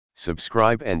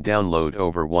Subscribe and download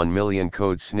over 1 million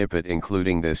code snippet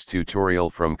including this tutorial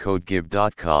from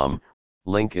codegive.com,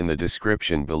 link in the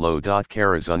description below.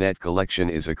 Keras-UNet-Collection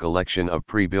is a collection of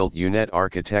pre-built UNet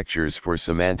architectures for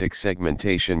semantic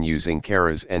segmentation using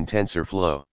Keras and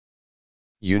TensorFlow.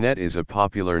 UNet is a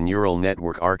popular neural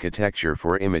network architecture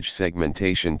for image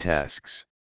segmentation tasks.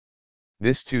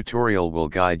 This tutorial will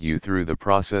guide you through the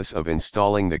process of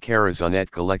installing the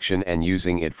Keras-UNet-Collection and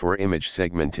using it for image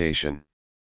segmentation.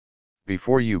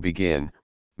 Before you begin,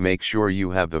 make sure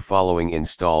you have the following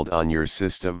installed on your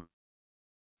system.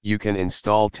 You can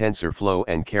install TensorFlow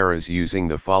and Keras using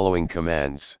the following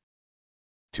commands.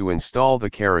 To install the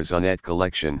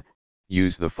Keras-UNet-Collection,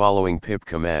 use the following pip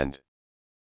command.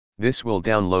 This will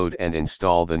download and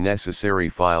install the necessary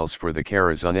files for the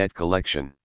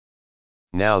Keras-UNet-Collection.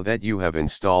 Now that you have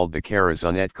installed the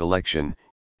Keras-UNet-Collection,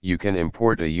 you can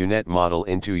import a UNet model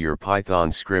into your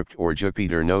Python script or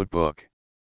Jupyter notebook.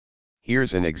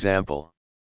 Here's an example.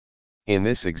 In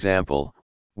this example,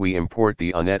 we import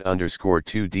the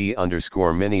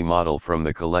UNet_2D_mini model from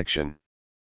the collection.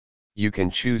 You can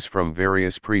choose from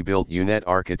various pre-built UNet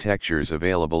architectures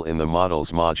available in the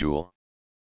models module.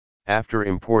 After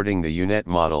importing the UNet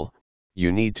model,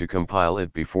 you need to compile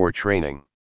it before training.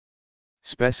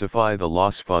 Specify the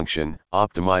loss function,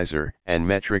 optimizer, and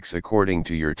metrics according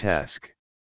to your task.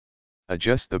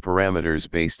 Adjust the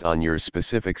parameters based on your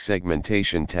specific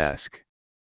segmentation task.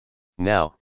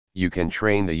 Now, you can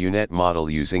train the UNet model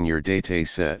using your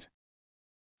dataset.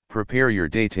 Prepare your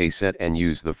dataset and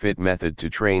use the fit method to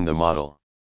train the model.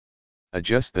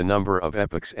 Adjust the number of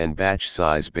epochs and batch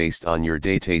size based on your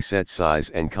dataset size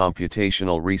and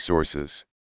computational resources.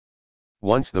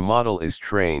 Once the model is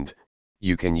trained,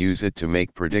 you can use it to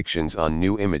make predictions on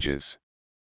new images.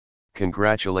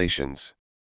 Congratulations!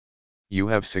 You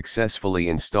have successfully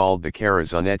installed the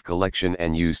Keras-UNet-Collection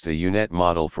and used a UNet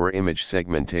model for image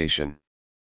segmentation.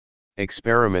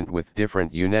 Experiment with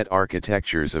different UNet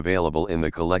architectures available in the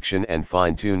collection and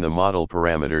fine-tune the model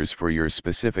parameters for your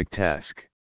specific task.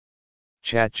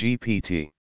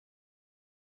 ChatGPT